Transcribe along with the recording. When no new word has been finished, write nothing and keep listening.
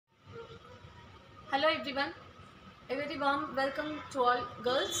Hello everyone, a very warm welcome to all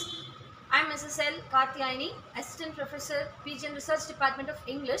girls. I am Mrs. L. Karthiyayini, Assistant Professor, PG and Research Department of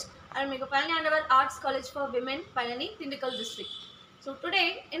English, Arulmigu Palaniandavar Arts College for Women, Palani, Tindikal District. So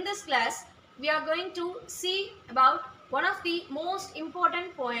today in this class, we are going to see about one of the most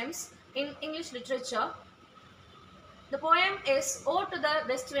important poems in English literature. The poem is Ode to the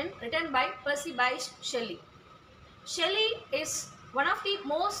West Wind, written by P.B.Shelley. Shelley is one of the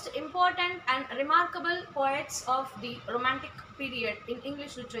most important and remarkable poets of the Romantic period in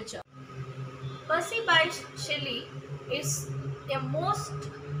English literature. Percy Bysshe Shelley is a most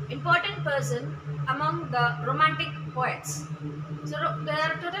important person among the Romantic poets. So there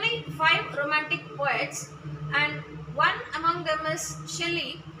are totally 5 Romantic poets, and one among them is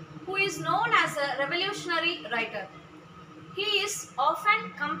Shelley, who is known as a revolutionary writer. He is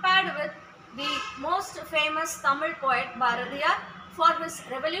often compared with the most famous Tamil poet Bharatiyar for his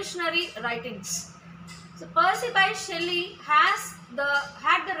revolutionary writings. So Percy Bysshe Shelley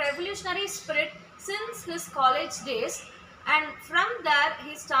had the revolutionary spirit since his college days, and from there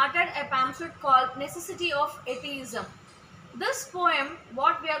he started a pamphlet called Necessity of Atheism. This poem,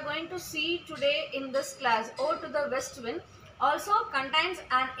 what we are going to see today in this class, Ode to the West Wind, also contains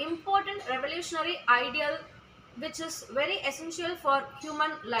an important revolutionary ideal which is very essential for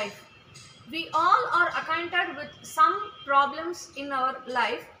human life. We all are acquainted with some problems in our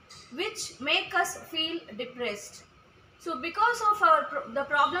life which make us feel depressed. So because of the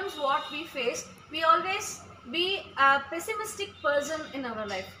problems what we face, we always be a pessimistic person in our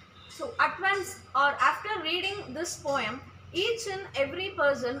life. So at once or after reading this poem, each and every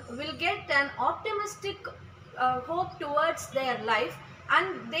person will get an optimistic hope towards their life,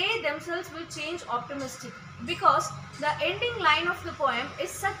 and they themselves will change optimistic, because the ending line of the poem is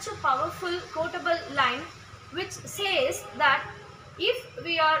such a powerful quotable line which says that if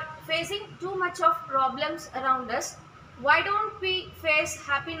we are facing too much of problems around us, why don't we face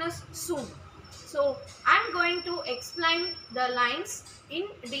happiness soon? So I'm going to explain the lines in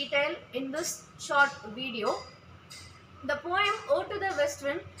detail in this short video. The poem Ode to the West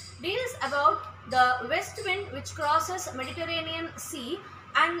Wind deals about the west wind which crosses Mediterranean Sea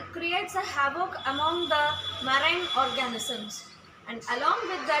and creates a havoc among the marine organisms. And along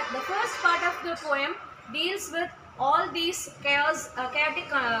with that, the first part of the poem deals with all these chaotic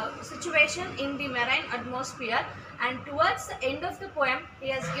situation in the marine atmosphere, and towards the end of the poem, he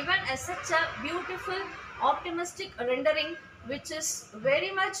has given such a beautiful, optimistic rendering which is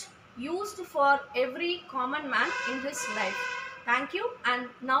very much used for every common man in his life. Thank you, and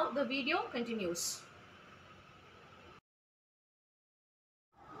now the video continues.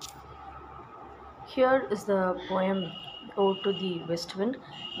 Here is the poem Ode to the West Wind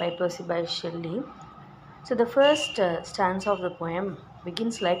by Percy Bysshe Shelley. So the first stanza of the poem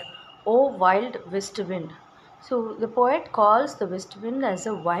begins like, "O wild west wind." So the poet calls the west wind as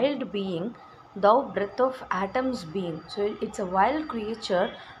a wild being, thou breath of atoms being. So it's a wild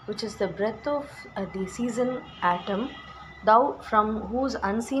creature which is the breath of the season atom, thou from whose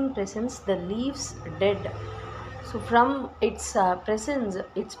unseen presence the leaves dead. So from its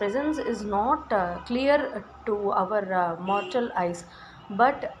presence is not clear to our mortal eyes,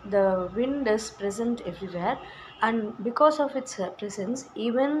 but the wind is present everywhere, and because of its presence,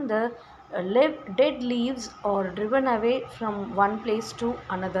 even the dead leaves are driven away from one place to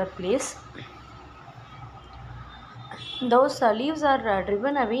another place. Those leaves are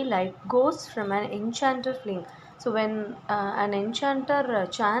driven away like ghosts from an enchanter fling. So when an enchanter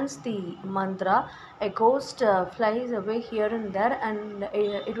chants the mantra, a ghost flies away here and there, and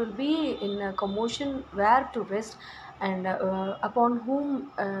it will be in a commotion where to rest, and upon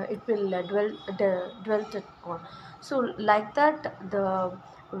whom it will dwell on. So like that, the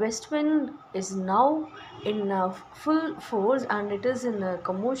west wind is now in full force, and it is in a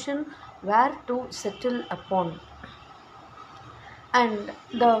commotion where to settle upon, and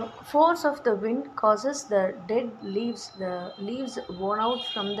the force of the wind causes the leaves worn out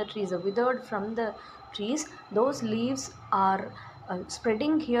from the trees, withered from the trees. Those leaves are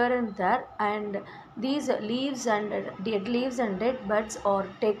spreading here and there, and these leaves and dead leaves and dead buds are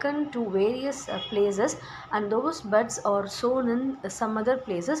taken to various places, and those buds are sown in some other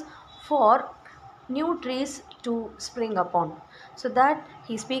places for new trees to spring upon. So that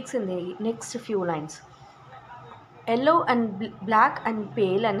he speaks in the next few lines. Yellow and black and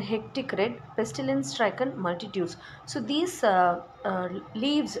pale and hectic red, pestilence stricken multitudes. So these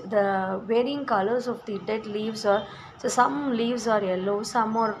leaves, the varying colors of the dead leaves are, so some leaves are yellow,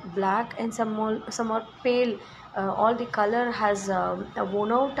 some are black, and some are pale. All the color has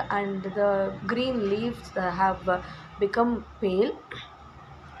worn out, and the green leaves have become pale.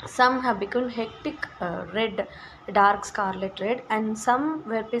 Some have become hectic red, dark scarlet red, and some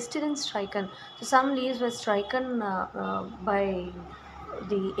were pestilence striken. So some leaves were striken by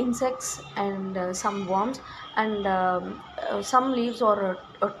the insects and some worms, and some leaves are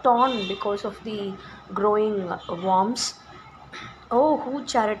torn because of the growing worms. Oh, who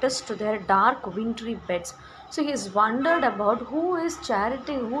charioteers to their dark wintry beds. So he has wondered about who is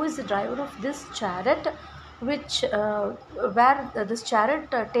charioting, who is the driver of this chariot, which where this chariot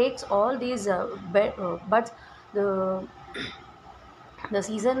takes all these buds. The the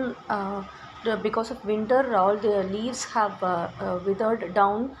season because of winter, all the leaves have withered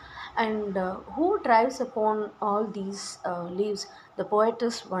down, and who drives upon all these leaves? The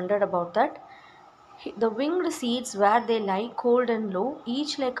poetess wondered about that. The winged seeds where they lie cold and low,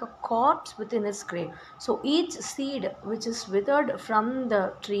 each like a corpse within its grave. So each seed which is withered from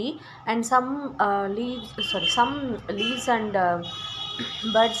the tree, and some leaves and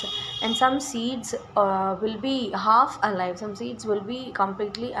buds, and some seeds will be half alive. Some seeds will be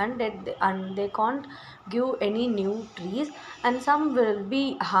completely undead, and they can't give any new trees, and some will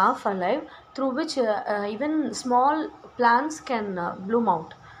be half alive, through which even small plants can bloom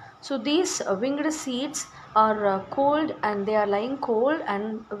out. So these winged seeds are cold, and they are lying cold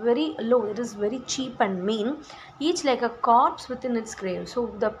and very low. It is very cheap and mean, each like a corpse within its grave.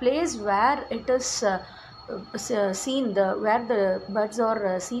 So the place where it is seen, the where the buds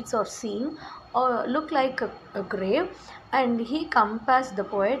or seeds are seen, look like a grave. And he compares, the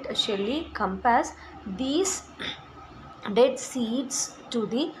poet Shelley compares these dead seeds to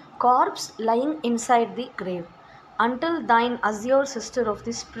the corpse lying inside the grave, until thine azure sister of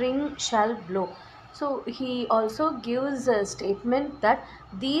the spring shall blow. So he also gives a statement that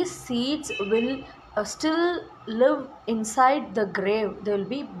these seeds will still live inside the grave. They will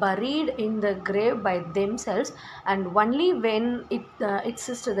be buried in the grave by themselves, and only when its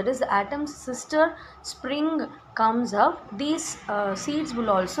sister, that is the atom's sister, spring comes up, these seeds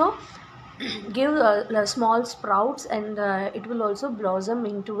will also give small sprouts, and it will also blossom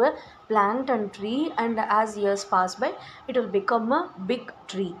into a plant and tree, and as years pass by, it will become a big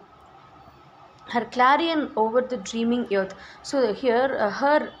tree. Her clarion over the dreaming earth. So here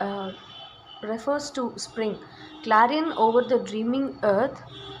her refers to spring. Clarion over the dreaming earth.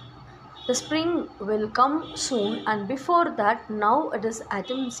 The spring will come soon, and before that, now it is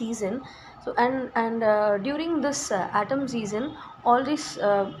autumn season. So and during this autumn season, all this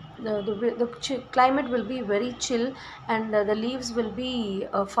climate will be very chill, and the leaves will be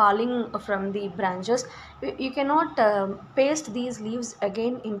falling from the branches. You cannot paste these leaves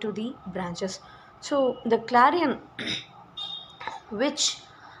again into the branches. So the clarion which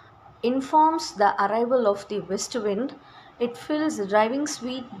informs the arrival of the west wind. It fills the driving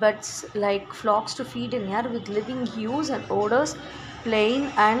sweet buds like flocks to feed in air with living hues and odors,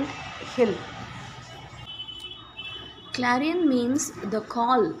 plain and hill. Clarion means the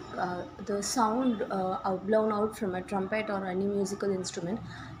call, the sound blown out from a trumpet or any musical instrument.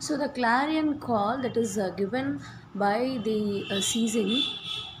 So the clarion call that is given by the season,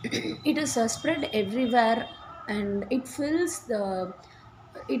 it is spread everywhere, and it fills the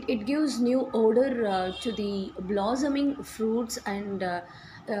it gives new odor to the blossoming fruits, and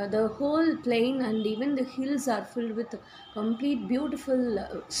the whole plain and even the hills are filled with complete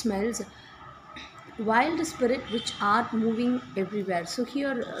beautiful smells, wild spirit which are moving everywhere. So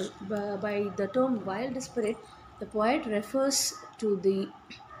here by the term wild spirit, the poet refers to the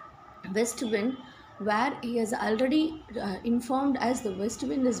west wind, where he has already informed as the west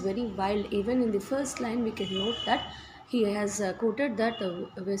wind is very wild. Even in the first line we can note that he has quoted that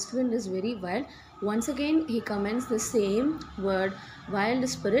west wind is very wild. Once again he comments the same word, wild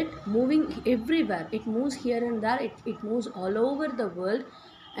spirit, moving everywhere. It moves here and there, it moves all over the world,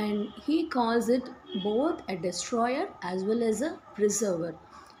 and he calls it both a destroyer as well as a preserver.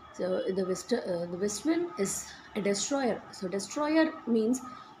 So the west wind is a destroyer. So destroyer means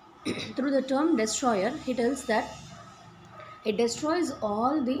through the term destroyer, he tells that it destroys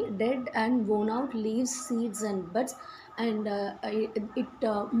all the dead and worn out leaves, seeds, and buds, and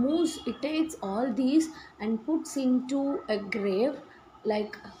it moves, it takes all these and puts into a grave,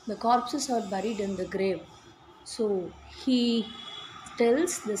 like the corpses are buried in the grave. So he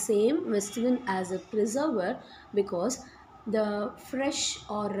tells the same Westwind as a preserver, because the fresh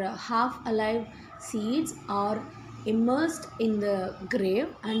or half alive seeds are immersed in the grave,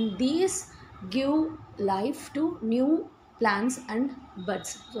 and these give life to new plants and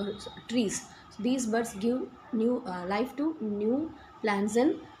buds, trees. So these buds give new life to new plants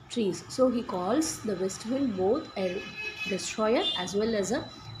and trees. So he calls the west wind both a destroyer as well as a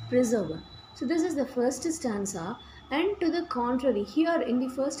preserver. So this is the first stanza, And to the contrary, here in the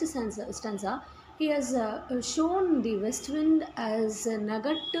first stanza he has shown the west wind as a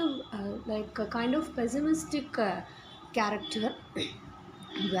negative, like a kind of pessimistic character,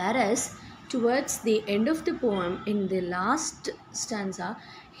 whereas towards the end of the poem, in the last stanza,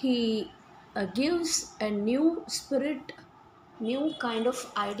 he gives a new spirit, new kind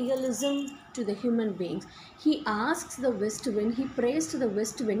of idealism to the human beings. He asks the west wind, he prays to the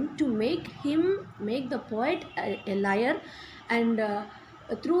west wind to make the poet a liar, and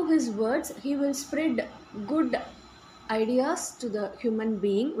through his words he will spread good ideas to the human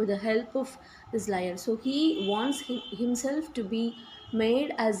being with the help of this lyre. So he wants himself to be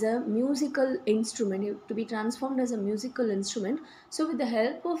made as a musical instrument, to be transformed as a musical instrument. So with the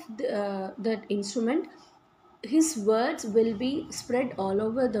help of that instrument, his words will be spread all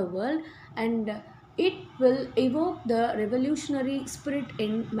over the world, and it will evoke the revolutionary spirit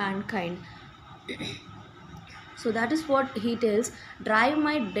in mankind. So that is what he tells: drive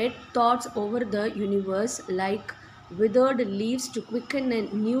my dead thoughts over the universe like withered leaves to quicken a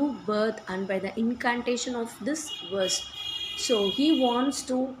new birth, and by the incantation of this verse. So he wants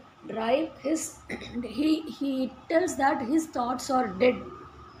to drive his he tells that his thoughts are dead.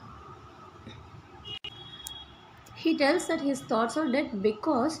 He tells that his thoughts are dead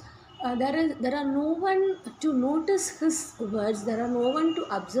because there are no one to notice his words, there are no one to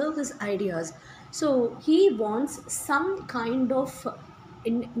observe his ideas. So he wants some kind of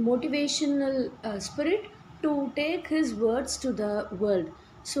motivational spirit to take his words to the world.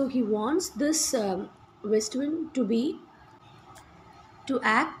 So he wants this west wind to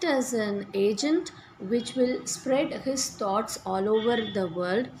act as an agent which will spread his thoughts all over the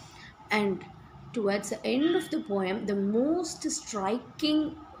world. And towards the end of the poem, the most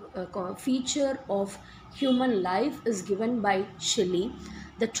striking feature of human life is given by Shelley: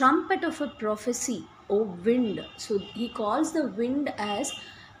 the trumpet of a prophecy, O wind. So he calls the wind as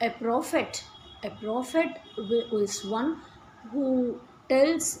a prophet. A prophet is one who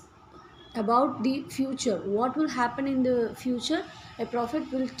tells about the future, what will happen in the future. A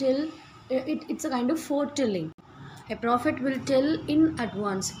prophet will tell, it's a kind of foretelling. A prophet will tell in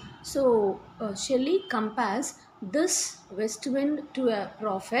advance. So Shelley compares this west wind to a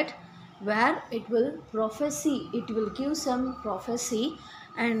prophet, where it will give some prophecy.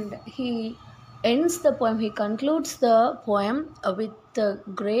 And he ends the poem, he concludes the poem with the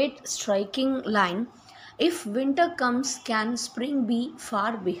great striking line: if winter comes, can spring be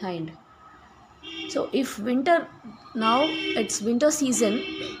far behind? So if winter, now it's winter season,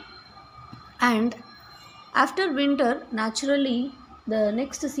 and after winter, naturally the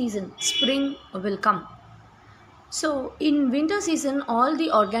next season, spring, will come. So in winter season, all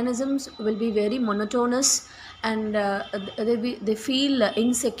the organisms will be very monotonous, and they feel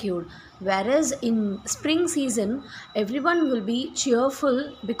insecure. Whereas in spring season, everyone will be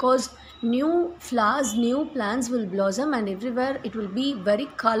cheerful because new flowers, new plants will blossom, and everywhere it will be very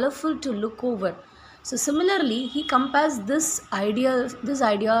colorful to look over. So similarly, he compares this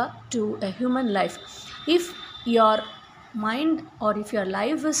idea to a human life. If your mind or if your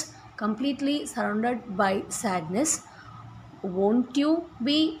life is completely surrounded by sadness, won't you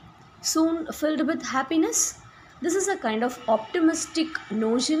be soon filled with happiness? This is a kind of optimistic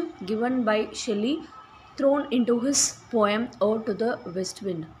notion given by Shelley, thrown into his poem Ode to the West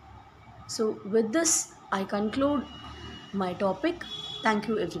Wind. So with this, I conclude my topic. Thank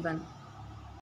you, everyone.